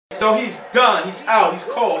Yo, he's done. He's out. He's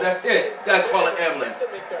cold. That's it. Gotta call an ambulance.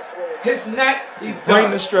 His neck, he's done.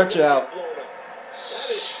 Bring the stretcher out.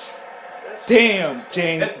 Damn,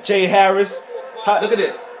 Jay Harris. Look at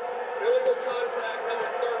this.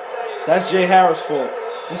 That's Jay Harris' fault.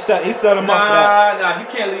 He set him up for that. Nah, he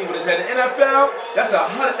can't leave with his head. In the NFL, that's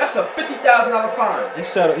a $50,000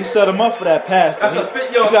 fine. He set him up for that pass. That's you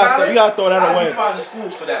gotta throw that away. You find the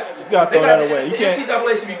schools for that. You gotta throw that away. You can't.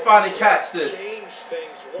 NCAA should be finding cats this.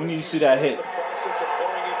 We need to see that hit.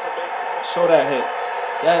 Show that hit.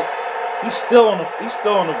 That he's still on the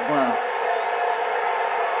ground.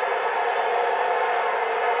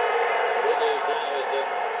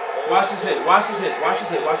 Watch this hit. Watch this hit. Watch this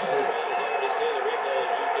hit. Watch this hit.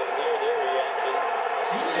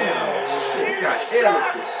 Damn, shit, he got air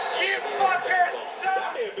with this.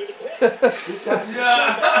 This guy's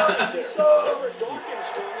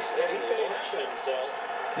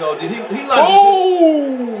Yo, did he like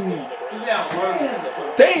oh!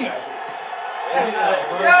 Damn!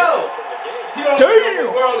 Yo! He don't know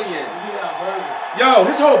what world he in. Yo,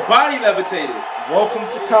 his whole body levitated. Welcome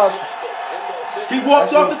to college. He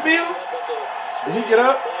walked off the field? Did he get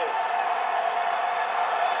up?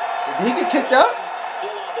 Did he get kicked out?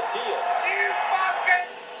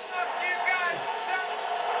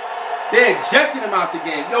 They ejected him out the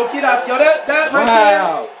game. Yo, get out. Yo, that right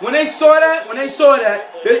there. When they saw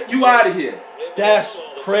that, you out of here. That's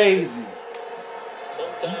crazy.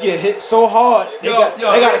 You get hit so hard. They got that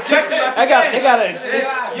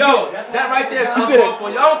right there is too good for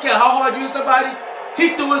you. I don't care how hard you hit somebody.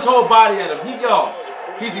 He threw his whole body at him.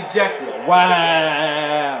 He's ejected.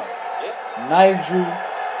 Wow. Nigel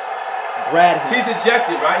Bradham. He's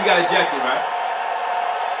ejected, right? He got ejected, right?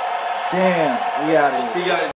 Damn, we out of here. He got